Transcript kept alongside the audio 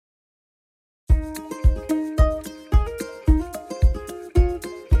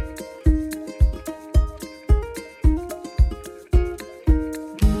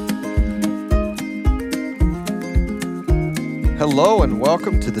Hello and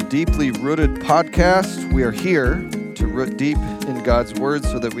welcome to the Deeply Rooted podcast. We are here to root deep in God's Word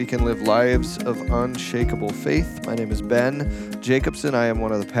so that we can live lives of unshakable faith. My name is Ben Jacobson. I am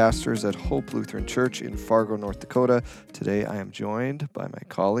one of the pastors at Hope Lutheran Church in Fargo, North Dakota. Today I am joined by my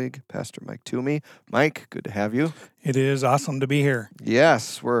colleague, Pastor Mike Toomey. Mike, good to have you. It is awesome to be here.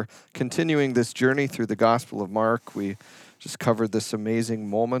 Yes, we're continuing this journey through the Gospel of Mark. We just covered this amazing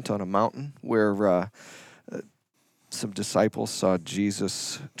moment on a mountain where some disciples saw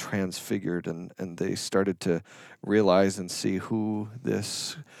Jesus transfigured, and they started to realize and see who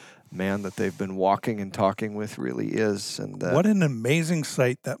this man that they've been walking and talking with really is. And What an amazing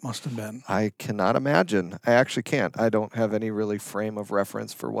sight that must have been. I cannot imagine. I actually can't. I don't have any really frame of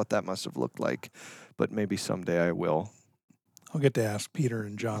reference for what that must have looked like, but maybe someday I will. I'll get to ask Peter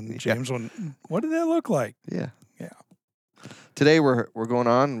and John and James, what did that look like? Yeah. Yeah. Today we're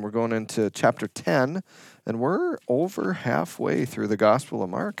going into chapter 10, and we're over halfway through the Gospel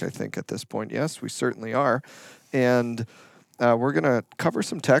of Mark, I think, at this point. Yes, we certainly are. And we're going to cover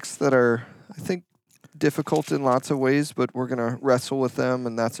some texts that are, I think, difficult in lots of ways, but we're going to wrestle with them,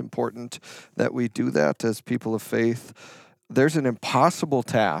 and that's important that we do that as people of faith. There's an impossible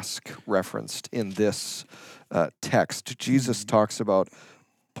task referenced in this text. Jesus talks about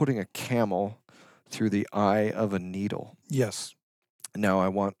putting a camel through the eye of a needle. Yes. Now, I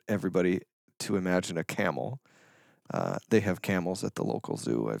want everybody to imagine a camel. They have camels at the local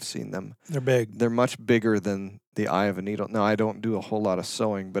zoo. I've seen them. They're big. They're much bigger than the eye of a needle. Now, I don't do a whole lot of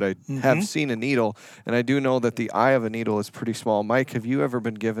sewing, but I have seen a needle, and I do know that the eye of a needle is pretty small. Mike, have you ever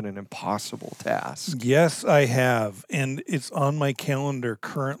been given an impossible task? Yes, I have, and it's on my calendar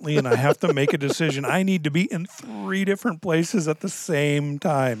currently, and I have to make a decision. I need to be in 3 different places at the same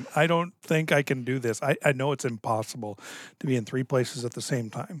time. I don't think I can do this. I know it's impossible to be in 3 places at the same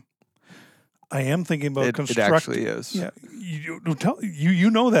time. I am thinking about constructing. It actually is. Yeah,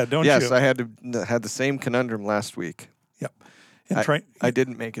 you know that, don't you? Yes, I had the same conundrum last week. Yep. And I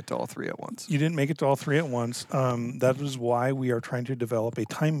didn't make it to all 3 at once. You didn't make it to all 3 at once. That is why we are trying to develop a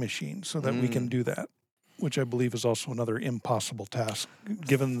time machine so that we can do that, which I believe is also another impossible task,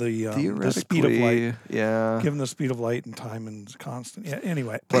 given the speed of light. Yeah. Given the speed of light and time and constant. Yeah.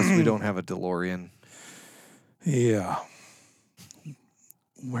 Anyway. Plus, we don't have a DeLorean. Yeah.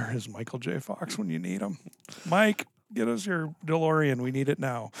 Where is Michael J. Fox when you need him? Mike, get us your DeLorean. We need it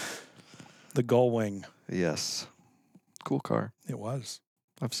now. The Gullwing. Yes. Cool car. It was.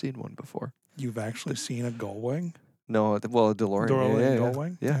 I've seen one before. You've actually seen a Gullwing? No, well, a DeLorean.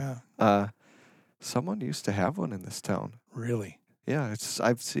 Gullwing? Yeah. Someone used to have one in this town. Really? Yeah,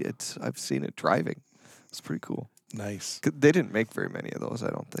 I've seen it driving. It's pretty cool. Nice. They didn't make very many of those, I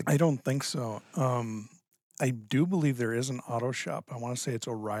don't think. I don't think so. I do believe there is an auto shop. I want to say it's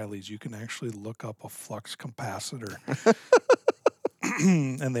O'Reilly's. You can actually look up a flux capacitor.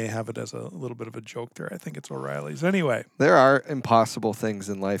 And they have it as a little bit of a joke there. I think it's O'Reilly's. Anyway. There are impossible things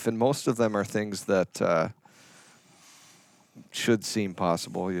in life, and most of them are things that should seem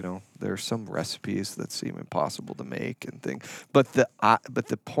possible, you know. There are some recipes that seem impossible to make and things. But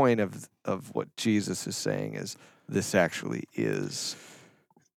the point of what Jesus is saying is this actually is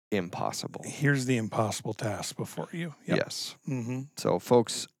impossible. Here's the impossible task before you. Yep. Yes. Mm-hmm. So,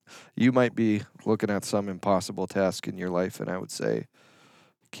 folks, you might be looking at some impossible task in your life, and I would say,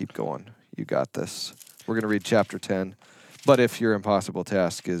 keep going. You got this. We're going to read chapter 10. But if your impossible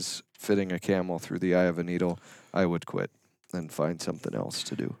task is fitting a camel through the eye of a needle, I would quit and find something else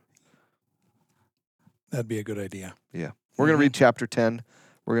to do. That'd be a good idea. Yeah. We're going to read chapter 10.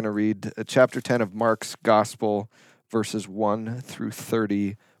 We're going to read chapter 10 of Mark's Gospel, verses 1 through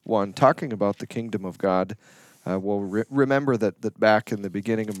 31, talking about the kingdom of God. We'll remember that back in the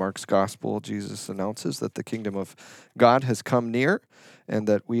beginning of Mark's Gospel, Jesus announces that the kingdom of God has come near and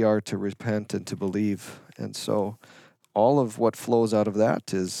that we are to repent and to believe. And so all of what flows out of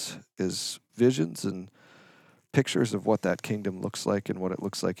that is visions and pictures of what that kingdom looks like and what it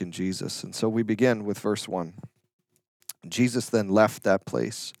looks like in Jesus. And so we begin with verse 1. Jesus then left that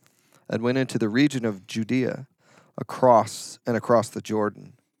place and went into the region of Judea, across the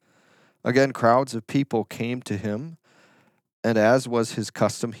Jordan. Again, crowds of people came to him, and as was his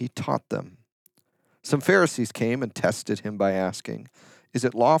custom, he taught them. Some Pharisees came and tested him by asking, "Is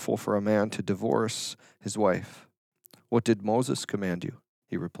it lawful for a man to divorce his wife?" "What did Moses command you?"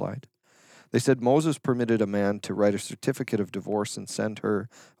 he replied. They said, "Moses permitted a man to write a certificate of divorce and send her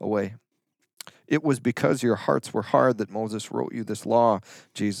away." "It was because your hearts were hard that Moses wrote you this law,"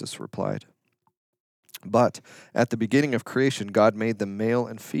 Jesus replied. "But at the beginning of creation, God made them male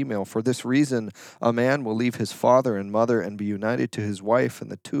and female. For this reason, a man will leave his father and mother and be united to his wife,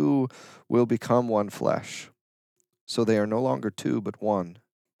 and the two will become one flesh. So they are no longer two, but one.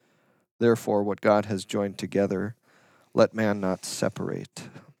 Therefore, what God has joined together, let man not separate.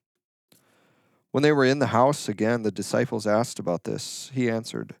 When they were in the house again, the disciples asked about this. He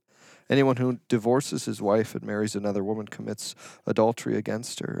answered, anyone who divorces his wife and marries another woman commits adultery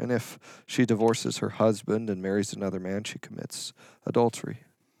against her. And if she divorces her husband and marries another man, she commits adultery.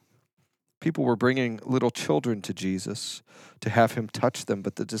 People were bringing little children to Jesus to have him touch them,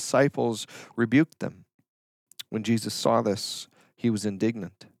 but the disciples rebuked them. When Jesus saw this, he was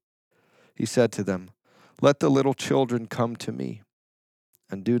indignant. He said to them, let the little children come to me,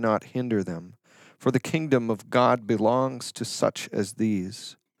 and do not hinder them, for the kingdom of God belongs to such as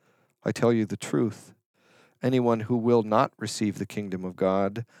these. I tell you the truth, anyone who will not receive the kingdom of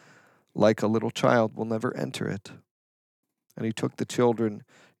God like a little child will never enter it. And he took the children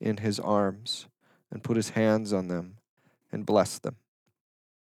in his arms and put his hands on them and blessed them.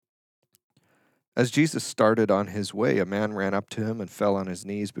 As Jesus started on his way, a man ran up to him and fell on his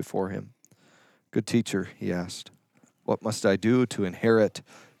knees before him. Good teacher, he asked, what must I do to inherit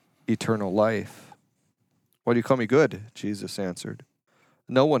eternal life? Why do you call me good? Jesus answered.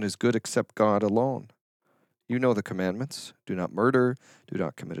 No one is good except God alone. You know the commandments. Do not murder, do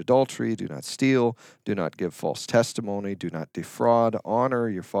not commit adultery, do not steal, do not give false testimony, do not defraud, honor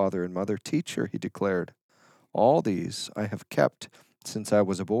your father and mother. Teacher, he declared, all these I have kept since I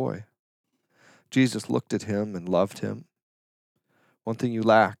was a boy. Jesus looked at him and loved him. One thing you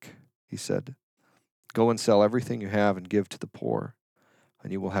lack, he said. Go and sell everything you have and give to the poor,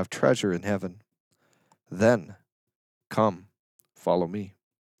 and you will have treasure in heaven. Then, come, follow me.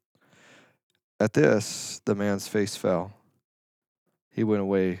 At this, the man's face fell. He went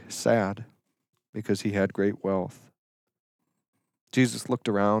away sad because he had great wealth. Jesus looked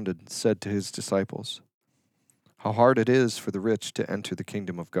around and said to his disciples, how hard it is for the rich to enter the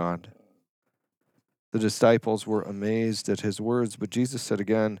kingdom of God. The disciples were amazed at his words, but Jesus said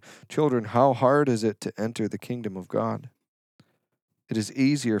again, children, how hard is it to enter the kingdom of God? It is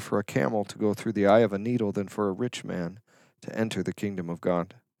easier for a camel to go through the eye of a needle than for a rich man to enter the kingdom of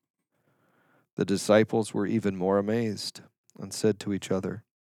God. The disciples were even more amazed and said to each other,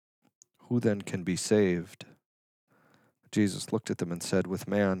 who then can be saved? Jesus looked at them and said, with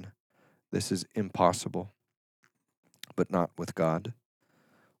man, this is impossible, but not with God.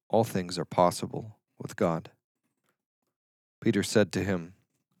 All things are possible with God. Peter said to him,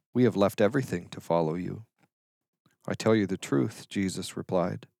 we have left everything to follow you. I tell you the truth, Jesus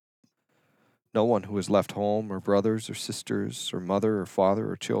replied. No one who has left home or brothers or sisters or mother or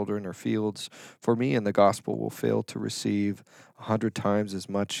father or children or fields for me in the gospel will fail to receive 100 times as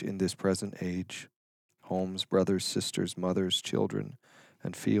much in this present age. Homes, brothers, sisters, mothers, children,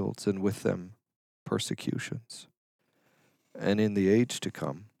 and fields, and with them persecutions. And in the age to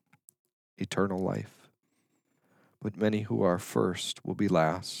come, eternal life. But many who are first will be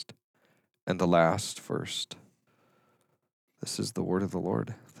last, and the last first. This is the word of the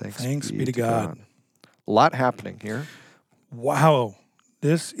Lord. Thanks be to God. A lot happening here. Wow.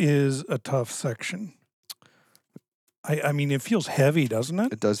 This is a tough section. I mean, it feels heavy, doesn't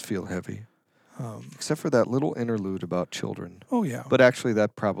it? It does feel heavy. Except for that little interlude about children. Oh, yeah. But actually,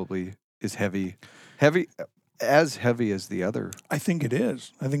 that probably is heavy. As heavy as the other. I think it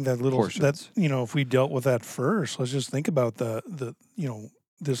is. I think that little, portions. If we dealt with that first, let's just think about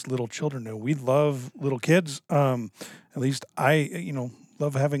this little children. We love little kids. At least I,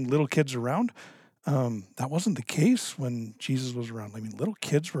 love having little kids around. That wasn't the case when Jesus was around. I mean, little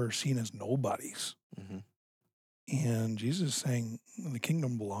kids were seen as nobodies. Mm-hmm. And Jesus is saying the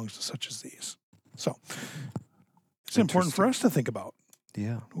kingdom belongs to such as these. So it's important for us to think about.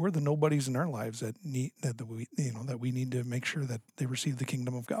 Yeah. Who are the nobodies in our lives that we need to make sure that they receive the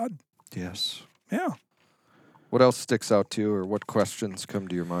kingdom of God? Yes. Yeah. What else sticks out to you, or what questions come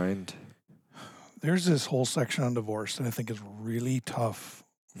to your mind? There's this whole section on divorce that I think is really tough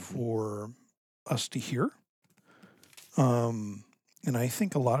for us to hear. And I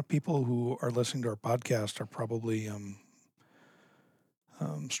think a lot of people who are listening to our podcast are probably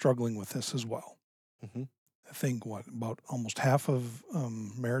struggling with this as well. Mm-hmm. I think about almost half of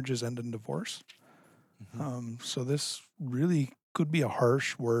marriages end in divorce. Mm-hmm. So this really could be a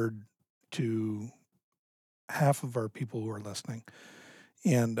harsh word to half of our people who are listening.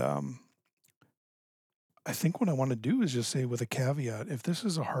 And I think what I want to do is just say with a caveat, if this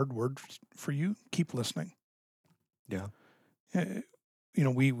is a hard word for you, keep listening. Yeah.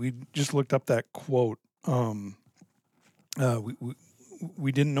 We just looked up that quote.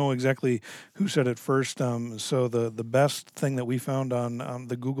 We didn't know exactly who said it first. So the best thing that we found on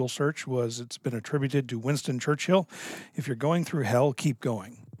the Google search was it's been attributed to Winston Churchill. If you're going through hell, keep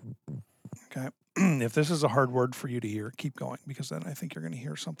going. Okay. if this is a hard word for you to hear, keep going, because then I think you're going to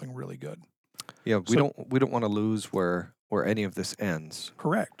hear something really good. Yeah, we So- don't want to lose where any of this ends.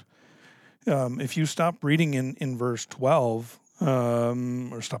 Correct. If you stop reading in verse 12,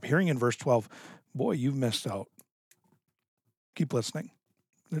 or stop hearing in verse 12, boy, you've missed out. Keep listening.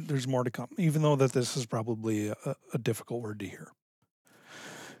 There's more to come, even though that this is probably a difficult word to hear.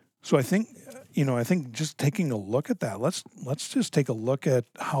 So I think just taking a look at that, let's just take a look at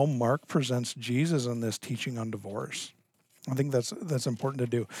how Mark presents Jesus in this teaching on divorce. I think that's important to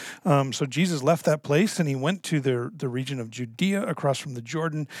do. So Jesus left that place and he went to the region of Judea across from the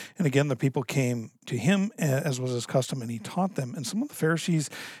Jordan. And again, the people came to him as was his custom, and he taught them. And some of the Pharisees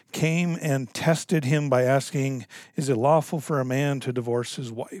came and tested him by asking, "Is it lawful for a man to divorce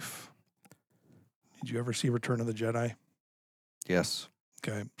his wife?" Did you ever see Return of the Jedi? Yes.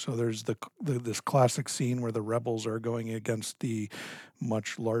 Okay, so there's this classic scene where the rebels are going against the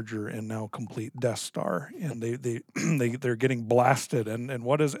much larger and now complete Death Star, and they're getting blasted. And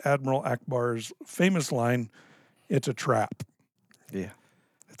what is Admiral Akbar's famous line? It's a trap. Yeah.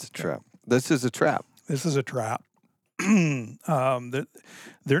 It's a trap. This is a trap. This is a trap. They're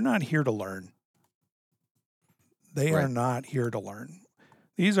not here to learn. They are Right. not here to learn.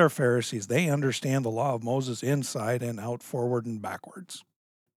 These are Pharisees. They understand the law of Moses inside and out, forward and backwards.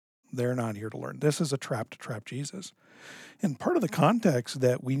 They're not here to learn. This is a trap to trap Jesus. And part of the context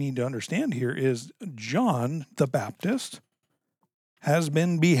that we need to understand here is John the Baptist has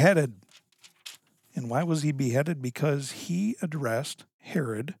been beheaded. And why was he beheaded? Because he addressed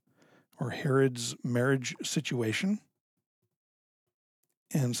Herod, or Herod's marriage situation,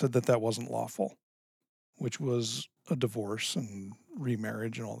 and said that wasn't lawful, which was a divorce and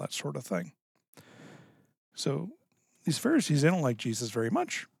remarriage and all that sort of thing. So these Pharisees, they don't like Jesus very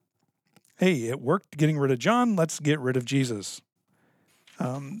much. Hey, it worked getting rid of John. Let's get rid of Jesus.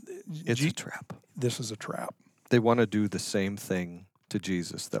 It's a trap. This is a trap They want to do the same thing to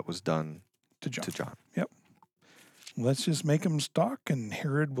Jesus that was done to John. to John. Yep. Let's just make him stalk, and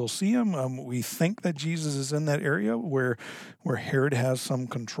Herod will see him. We think that Jesus is in that area where Herod has some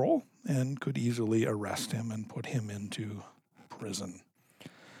control and could easily arrest him and put him into prison.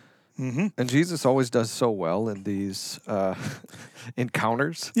 Mm-hmm. And Jesus always does so well in these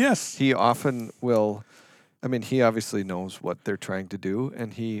encounters. Yes. He often will. I mean, he obviously knows what they're trying to do,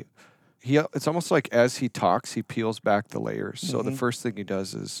 and he it's almost like as he talks, he peels back the layers. So the first thing he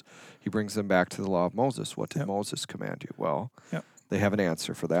does is he brings them back to the law of Moses. What did Moses command you? Well, they have an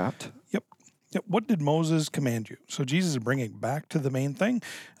answer for that. Yep. What did Moses command you? So Jesus is bringing back to the main thing.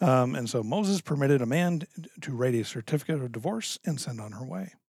 And so Moses permitted a man to write a certificate of divorce and send on her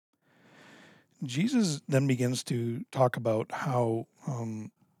way. Jesus then begins to talk about how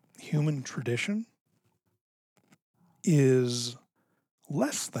human tradition is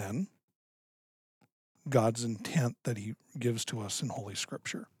less than God's intent that he gives to us in Holy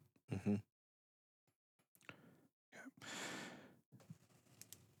Scripture. Mm-hmm.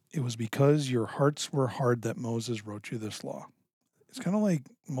 It was because your hearts were hard that Moses wrote you this law. It's kind of like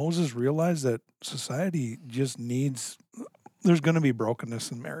Moses realized that society just needs, there's going to be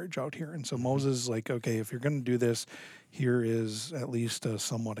brokenness in marriage out here. And so Moses is like, okay, if you're going to do this, here is at least a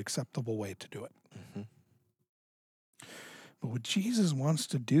somewhat acceptable way to do it. Mm-hmm. But what Jesus wants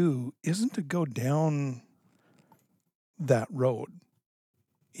to do isn't to go down that road.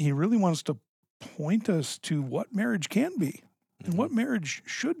 He really wants to point us to what marriage can be and what marriage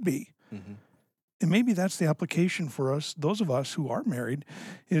should be. Mm-hmm. And maybe that's the application for us, those of us who are married,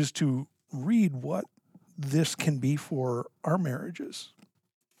 is to read what this can be for our marriages.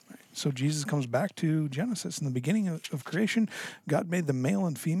 So Jesus comes back to Genesis. In the beginning of creation, God made them male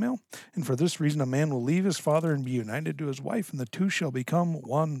and female. And for this reason, a man will leave his father and be united to his wife, and the two shall become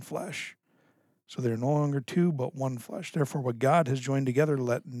one flesh. So they're no longer two, but one flesh. Therefore, what God has joined together,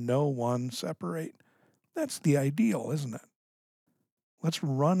 let no one separate. That's the ideal, isn't it? Let's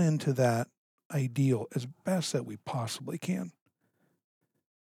run into that ideal as best that we possibly can.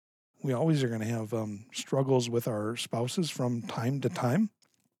 We always are going to have struggles with our spouses from time to time.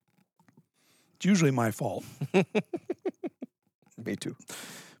 It's usually my fault. Me too.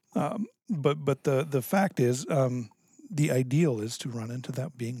 But the fact is, the ideal is to run into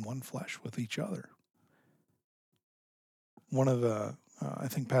that being one flesh with each other. One of the, I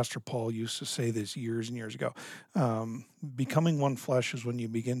think Pastor Paul used to say this years and years ago, becoming one flesh is when you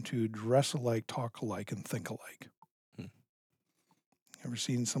begin to dress alike, talk alike, and think alike. Ever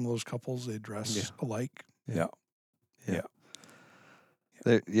seen some of those couples? They dress alike. Yeah.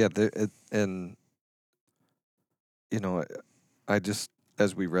 And you know, I just,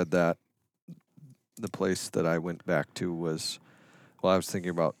 as we read that, the place that I went back to was, well, I was thinking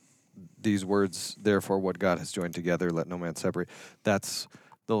about these words, therefore what God has joined together, let no man separate.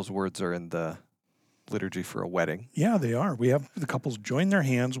 Those words are in the liturgy for a wedding. Yeah, they are. We have the couples join their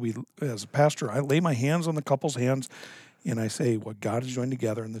hands. As a pastor, I lay my hands on the couple's hands, and I say, what God has joined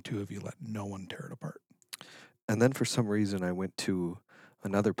together in the two of you, let no one tear it apart. And then for some reason, I went to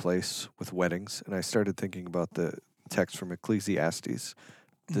another place with weddings, and I started thinking about the text from Ecclesiastes.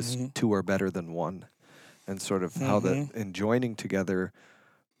 This two are better than one, and sort of how in joining together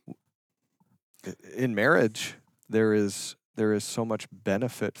in marriage, there is so much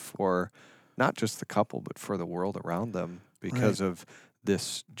benefit for not just the couple, but for the world around them because of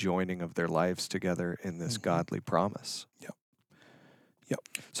this joining of their lives together in this godly promise. Yep.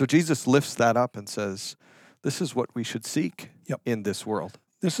 So Jesus lifts that up and says, this is what we should seek in this world.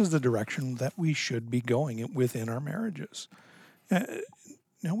 This is the direction that we should be going within our marriages.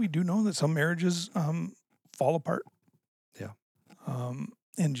 Now, we do know that some marriages fall apart. Yeah.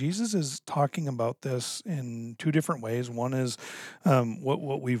 And Jesus is talking about this in two different ways. One is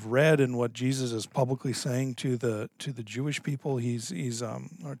what we've read and what Jesus is publicly saying to the Jewish people. He's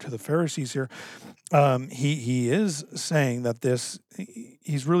or to the Pharisees here. He is saying that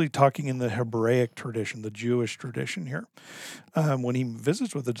he's really talking in the Hebraic tradition, the Jewish tradition here. When he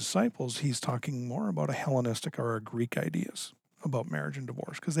visits with the disciples, he's talking more about a Hellenistic or a Greek ideas about marriage and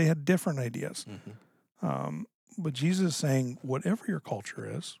divorce because they had different ideas. But Jesus is saying, whatever your culture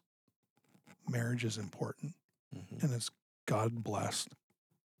is, marriage is important and it's God blessed.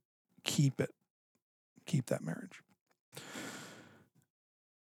 Keep it. Keep that marriage.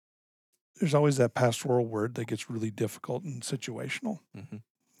 There's always that pastoral word that gets really difficult and situational.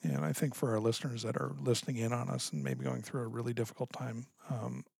 And I think for our listeners that are listening in on us and maybe going through a really difficult time,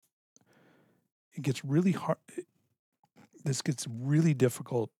 it gets really hard. This gets really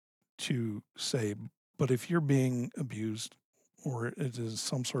difficult to say, but if you're being abused or it is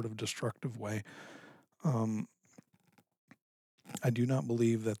some sort of destructive way, I do not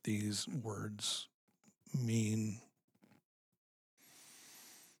believe that these words mean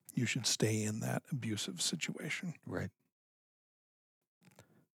you should stay in that abusive situation. Right.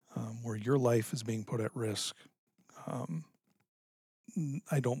 Where your life is being put at risk.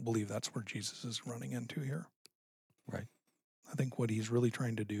 I don't believe that's where Jesus is running into here. Right. I think what he's really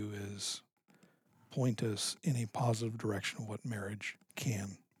trying to do is point us in a positive direction of what marriage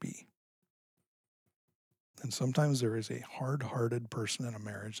can be. And sometimes there is a hard-hearted person in a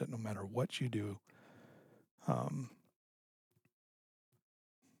marriage that no matter what you do,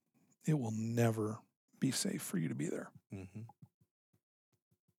 it will never be safe for you to be there.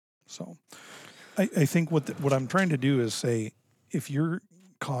 So I think what I'm trying to do is say, if you're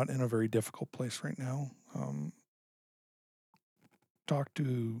caught in a very difficult place right now, talk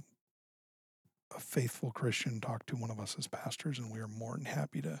to a faithful Christian, talk to one of us as pastors, and we are more than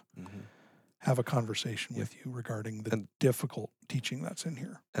happy to have a conversation with you regarding the difficult teaching that's in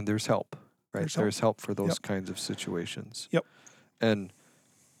here. And there's help, right? There's help for those kinds of situations. Yep. And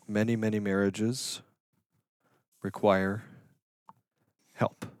many, many marriages require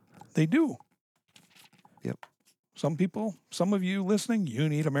help. They do. Yep. Some of you listening, you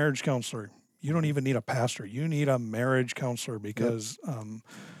need a marriage counselor. You don't even need a pastor. You need a marriage counselor because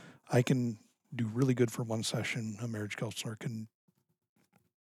I can do really good for one session. A marriage counselor can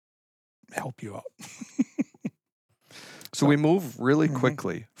help you out. So we move really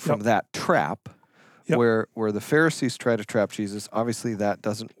quickly from that trap where the Pharisees try to trap Jesus. Obviously, that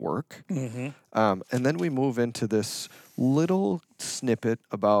doesn't work. And then we move into this little snippet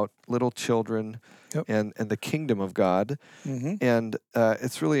about little children and the kingdom of God. And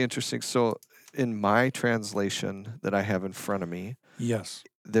it's really interesting. So in my translation that I have in front of me,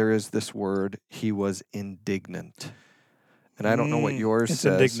 there is this word, he was indignant. And I don't know what yours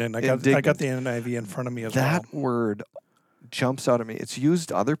says. It's indignant. I got the NIV in front of me as well. That word jumps out at me. It's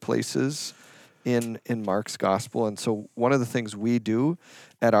used other places in Mark's gospel. And so one of the things we do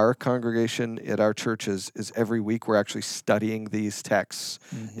at our congregation, at our churches, is every week we're actually studying these texts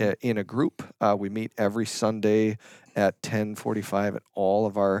in a group. We meet every Sunday at 10:45 at all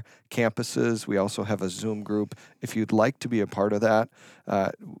of our campuses. We also have a Zoom group. If you'd like to be a part of that,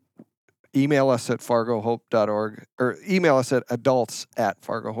 email us at fargohope.org or email us at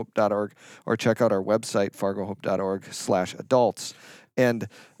adults@fargohope.org or check out our website, fargohope.org/adults.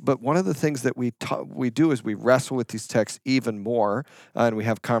 But one of the things that we do is we wrestle with these texts even more, and we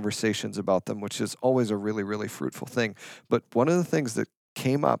have conversations about them, which is always a really, really fruitful thing. But one of the things that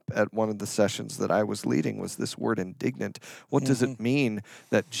came up at one of the sessions that I was leading was this word indignant. What does it mean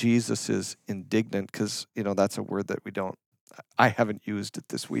that Jesus is indignant? Because, that's a word that we don't I haven't used it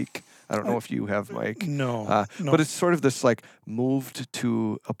this week. I don't know if you have, Mike. No. But it's sort of this like moved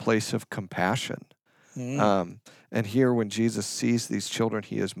to a place of compassion. And here, when Jesus sees these children,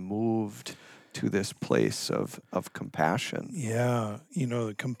 he is moved to this place of compassion. Yeah.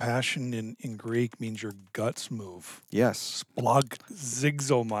 The compassion in Greek means your guts move. Yes. Splog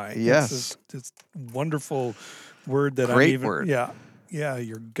zigzomai. Yes. It's this wonderful word that Great word. Yeah,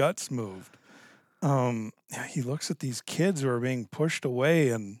 your guts moved. He looks at these kids who are being pushed away,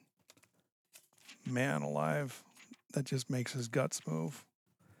 and man alive, that just makes his guts move.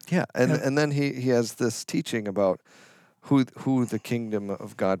 Yeah, and then he has this teaching about who the kingdom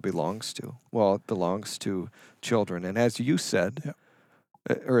of God belongs to. Well, it belongs to children, and as you said,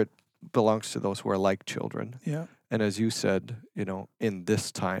 or it belongs to those who are like children. Yeah. And as you said, in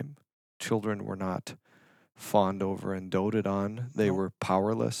this time, children were not fawned over and doted on. They were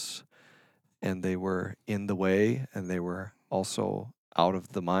powerless, and they were in the way, and they were also out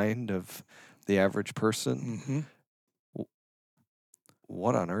of the mind of the average person.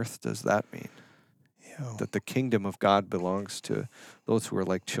 What on earth does that mean? That the kingdom of God belongs to those who are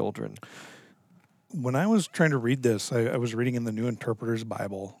like children. When I was trying to read this, I was reading in the New Interpreter's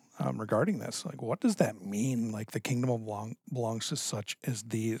Bible regarding this. Like, what does that mean? Like, the kingdom belongs to such as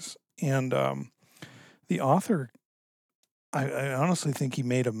these. And the author, I honestly think he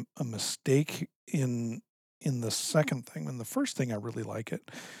made a mistake in the second thing. In the first thing, I really like it.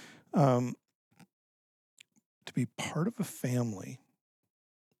 To be part of a family,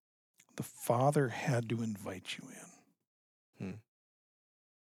 the father had to invite you in.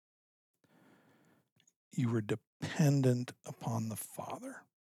 You were dependent upon the father.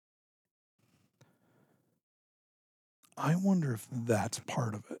 I wonder if that's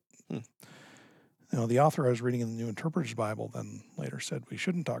part of it. The author I was reading in the New Interpreter's Bible then later said we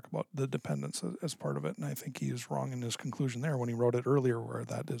shouldn't talk about the dependence as part of it, and I think he is wrong in his conclusion there when he wrote it earlier where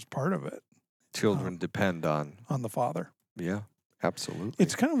that is part of it. Children depend on the father. Yeah, absolutely.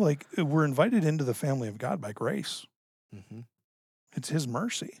 It's kind of like we're invited into the family of God by grace. It's his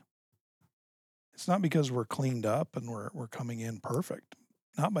mercy. It's not because we're cleaned up and we're coming in perfect,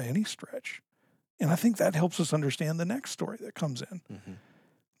 not by any stretch. And I think that helps us understand the next story that comes in.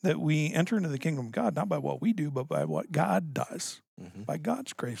 That we enter into the kingdom of God, not by what we do, but by what God does, by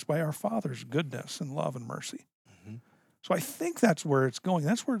God's grace, by our Father's goodness and love and mercy. So I think that's where it's going.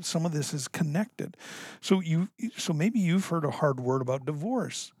 That's where some of this is connected. So maybe you've heard a hard word about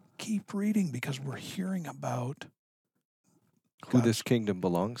divorce. Keep reading, because we're hearing about who this kingdom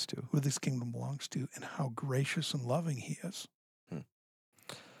belongs to. Who this kingdom belongs to, and how gracious and loving he is.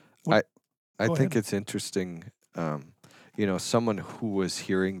 I think it's interesting. Someone who was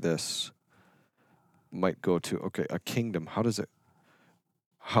hearing this might go to, okay, a kingdom. How does it?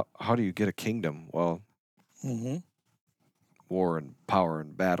 How do you get a kingdom? Well, war and power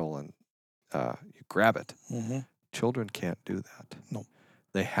and battle, and you grab it. Children can't do that. No,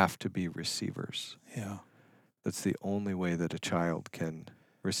 they have to be receivers. Yeah, that's the only way that a child can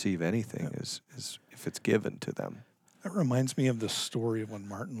receive anything is if it's given to them. That reminds me of the story of when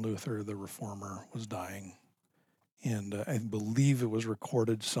Martin Luther, the reformer, was dying. And I believe it was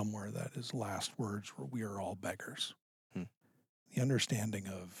recorded somewhere that his last words were, "We are all beggars." The understanding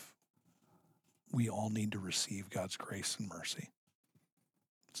of we all need to receive God's grace and mercy.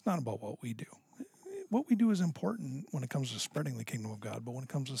 It's not about what we do. What we do is important when it comes to spreading the kingdom of God, but when it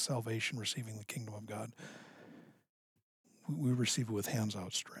comes to salvation, receiving the kingdom of God, we receive it with hands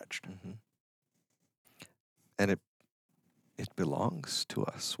outstretched. And it belongs to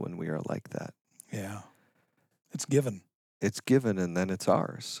us when we are like that. Yeah. It's given. It's given, and then it's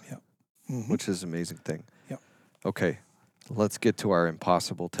ours. Yeah. Which is an amazing thing. Yeah. Okay, let's get to our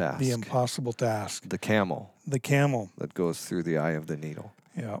impossible task. The impossible task. The camel. The camel. That goes through the eye of the needle.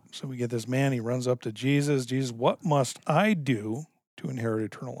 Yeah. So we get this man, he runs up to Jesus. Jesus, what must I do to inherit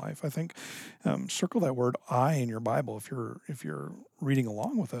eternal life? I think circle that word "I" in your Bible if you're reading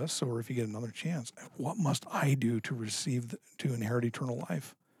along with us, or if you get another chance. What must I do to to inherit eternal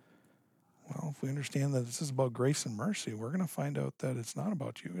life? Well, if we understand that this is about grace and mercy, we're going to find out that it's not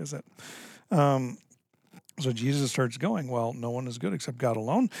about you, is it? So Jesus starts going, well, no one is good except God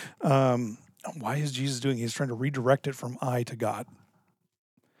alone. Why is Jesus doing it? He's trying to redirect it from I to God.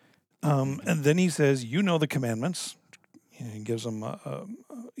 And then he says, you know the commandments. And he gives them,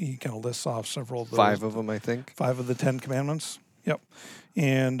 he kind of lists off several of those. 5 of them, I think. 5 of the 10 commandments. Yep.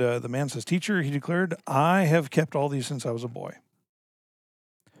 And the man says, teacher, he declared, I have kept all these since I was a boy.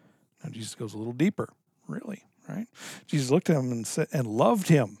 Now Jesus goes a little deeper, really, right? Jesus looked at him and said, and loved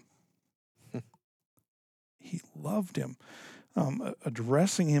him. He loved him.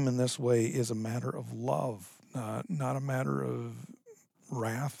 Addressing him in this way is a matter of love, not a matter of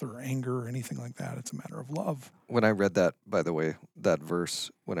wrath or anger or anything like that. It's a matter of love. When I read that, by the way, that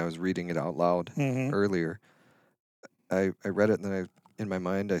verse, when I was reading it out loud earlier, I read it and then in my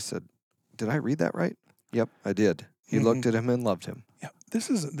mind I said, did I read that right? Yep, I did. He looked at him and loved him. Yeah,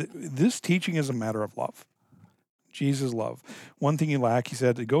 this teaching is a matter of love. Jesus' love. One thing you lack, he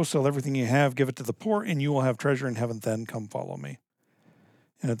said, go sell everything you have, give it to the poor, and you will have treasure in heaven. Then come follow me.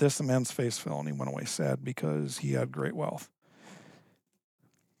 And at this, the man's face fell, and he went away sad because he had great wealth.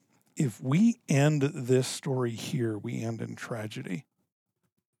 If we end this story here, we end in tragedy.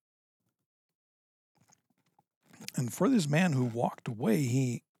 And for this man who walked away,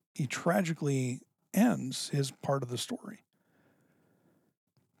 he tragically ends his part of the story.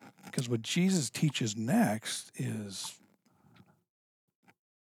 Because what Jesus teaches next is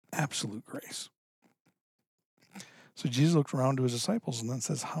absolute grace. So Jesus looked around to his disciples and then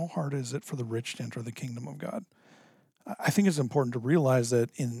says, how hard is it for the rich to enter the kingdom of God? I think it's important to realize that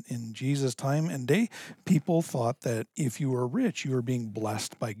in Jesus' time and day, people thought that if you were rich, you were being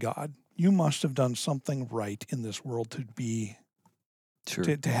blessed by God. You must have done something right in this world to be,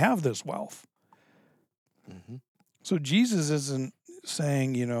 to have this wealth. Mm-hmm. So Jesus isn't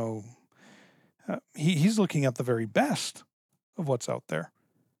saying, he's looking at the very best of what's out there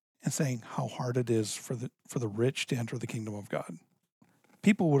and saying how hard it is for the rich to enter the kingdom of God.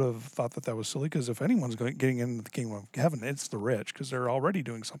 People would have thought that was silly, because if anyone's getting into the kingdom of heaven, it's the rich, because they're already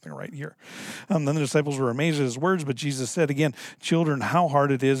doing something right here. Then the disciples were amazed at his words, but Jesus said again, children, how hard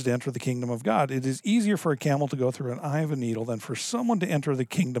it is to enter the kingdom of God. It is easier for a camel to go through an eye of a needle than for someone to enter the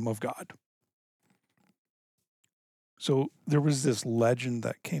kingdom of God. So there was this legend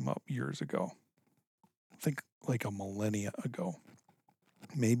that came up years ago. I think like a millennia ago,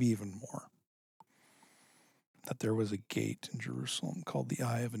 maybe even more, that there was a gate in Jerusalem called the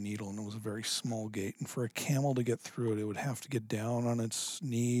Eye of a Needle, and it was a very small gate. And for a camel to get through it, it would have to get down on its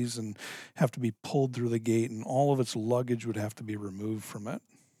knees and have to be pulled through the gate, and all of its luggage would have to be removed from it.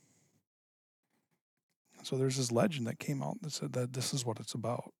 And so there's this legend that came out that said that this is what it's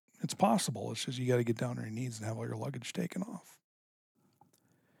about. It's possible. It's just you got to get down on your knees and have all your luggage taken off.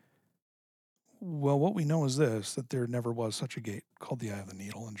 Well, what we know is this, that there never was such a gate called the Eye of the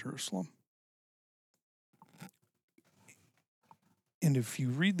Needle in Jerusalem. And if you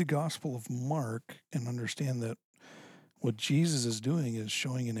read the Gospel of Mark and understand that what Jesus is doing is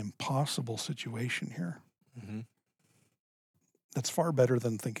showing an impossible situation here, that's far better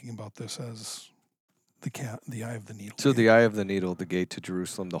than thinking about this as the Eye of the Needle. So the Eye of the Needle, the gate to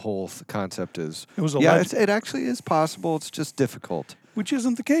Jerusalem, the whole concept is... It actually is possible. It's just difficult. Which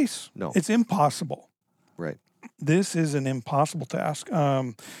isn't the case. No. It's impossible. Right. This is an impossible task.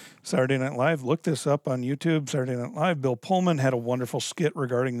 Saturday Night Live, look this up on YouTube. Saturday Night Live, Bill Pullman had a wonderful skit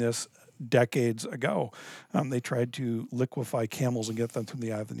regarding this decades ago. They tried to liquefy camels and get them through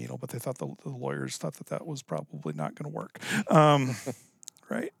the Eye of the Needle, but they thought the lawyers thought that was probably not going to work.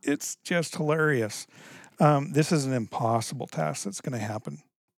 Right? It's just hilarious. This is an impossible task that's going to happen.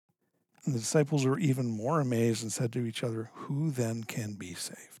 And the disciples were even more amazed and said to each other, who then can be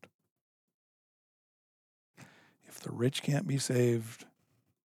saved? If the rich can't be saved,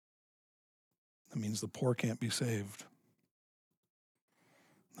 that means the poor can't be saved.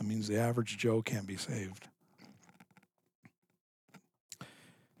 That means the average Joe can't be saved.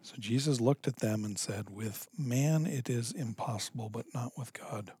 So Jesus looked at them and said, with man it is impossible, but not with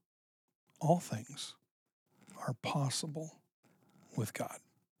God. All things are possible with God.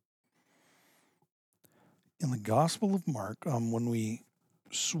 In the Gospel of Mark, when we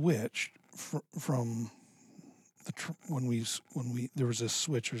switched from there was a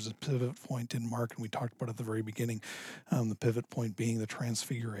switch, there's a pivot point in Mark, and we talked about it at the very beginning, the pivot point being the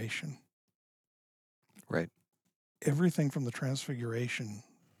transfiguration. Right. Everything from the transfiguration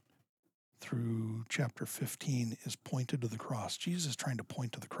through chapter 15 is pointed to the cross. Jesus is trying to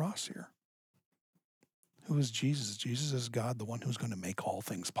point to the cross here. Who is Jesus? Jesus is God, the one who's going to make all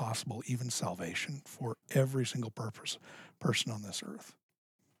things possible, even salvation for every single person on this earth.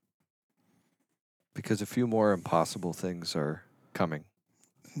 Because a few more impossible things are coming.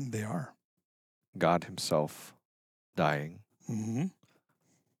 They are. God himself dying and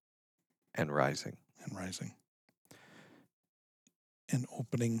rising. And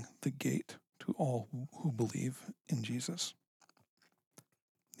opening the gate to all who believe in Jesus.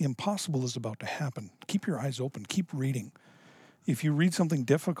 The impossible is about to happen. Keep your eyes open. Keep reading. If you read something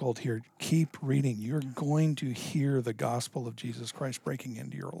difficult here, keep reading. You're going to hear the gospel of Jesus Christ breaking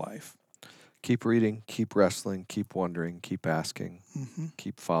into your life. Keep reading, keep wrestling, keep wondering, keep asking,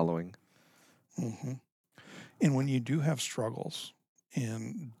 keep following. And when you do have struggles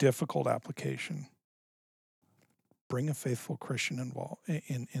and difficult application, bring a faithful Christian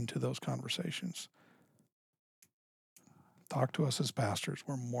into those conversations. Talk to us as pastors.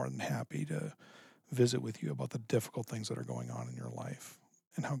 We're more than happy to visit with you about the difficult things that are going on in your life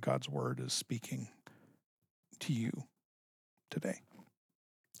and how God's word is speaking to you today.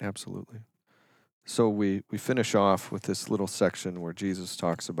 Absolutely. So we finish off with this little section where Jesus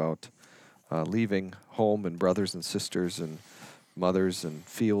talks about leaving home and brothers and sisters and mothers and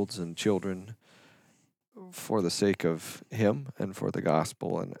fields and children for the sake of him and for the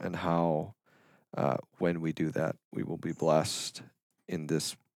gospel, and how when we do that, we will be blessed in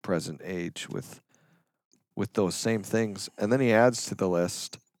this present age with those same things. And then he adds to the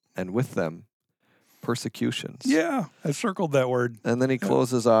list, and with them, persecutions. Yeah, I circled that word. And then he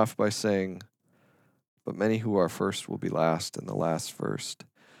closes off by saying, but many who are first will be last, and the last first.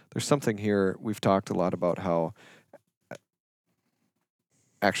 There's something here, we've talked a lot about how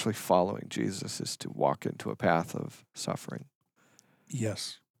actually following Jesus is to walk into a path of suffering.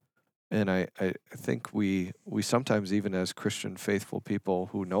 Yes. And I think we sometimes, even as Christian faithful people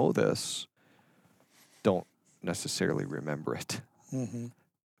who know this, don't necessarily remember it. Mm-hmm.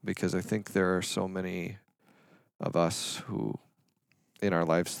 Because I think there are so many of us who in our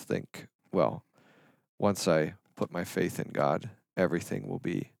lives think, well, once I put my faith in God, everything will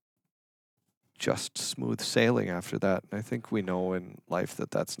be just smooth sailing after that. And I think we know in life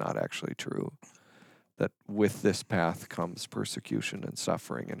that that's not actually true. That with this path comes persecution and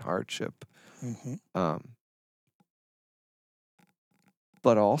suffering and hardship. Mm-hmm.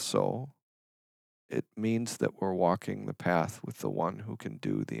 But also, it means that we're walking the path with the one who can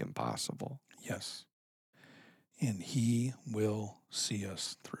do the impossible. Yes. And he will see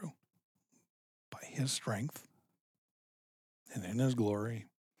us through by his strength and in his glory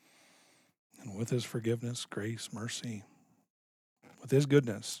and with his forgiveness, grace, mercy, with his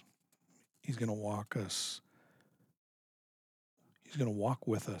goodness. He's going to walk us. He's going to walk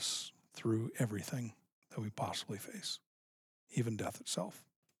with us through everything that we possibly face, even death itself.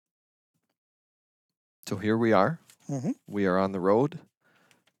 So here we are. Mm-hmm. We are on the road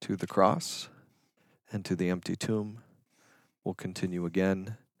to the cross and to the empty tomb. We'll continue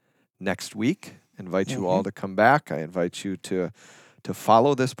again next week. Invite you all to come back. I invite you to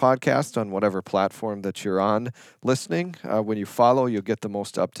follow this podcast on whatever platform that you're on listening. When you follow, you'll get the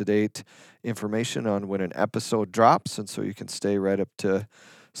most up-to-date information on when an episode drops, and so you can stay right up to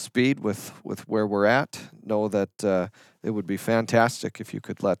speed with where we're at. Know that it would be fantastic if you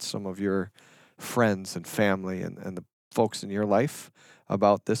could let some of your friends and family and the folks in your life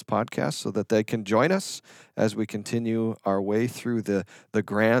about this podcast so that they can join us as we continue our way through the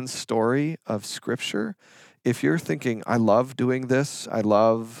grand story of Scripture. If you're thinking, I love doing this, I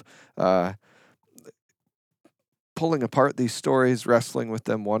love pulling apart these stories, wrestling with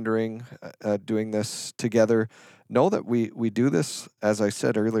them, wondering, doing this together, know that we do this, as I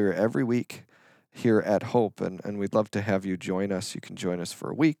said earlier, every week here at Hope, and we'd love to have you join us. You can join us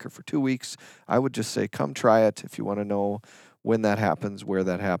for a week or for 2 weeks. I would just say come try it. If you want to know when that happens, where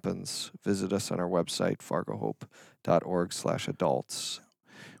that happens, visit us on our website, fargohope.org/adults.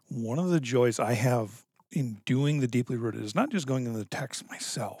 One of the joys I have in doing the Deeply Rooted is not just going into the text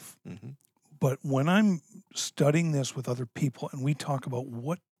myself, but when I'm studying this with other people and we talk about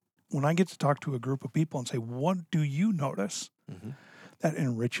when I get to talk to a group of people and say, what do you notice? That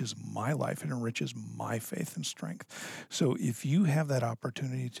enriches my life. It enriches my faith and strength. So if you have that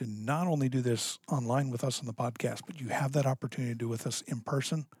opportunity to not only do this online with us on the podcast, but you have that opportunity to do with us in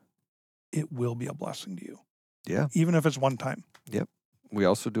person, it will be a blessing to you. Yeah. Even if it's one time. Yep. We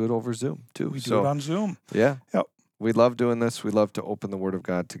also do it over Zoom, too. We do it on Zoom. Yeah. Yep. We love doing this. We love to open the Word of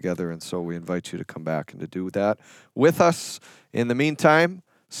God together, and so we invite you to come back and to do that with us. In the meantime,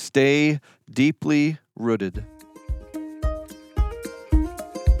 stay deeply rooted.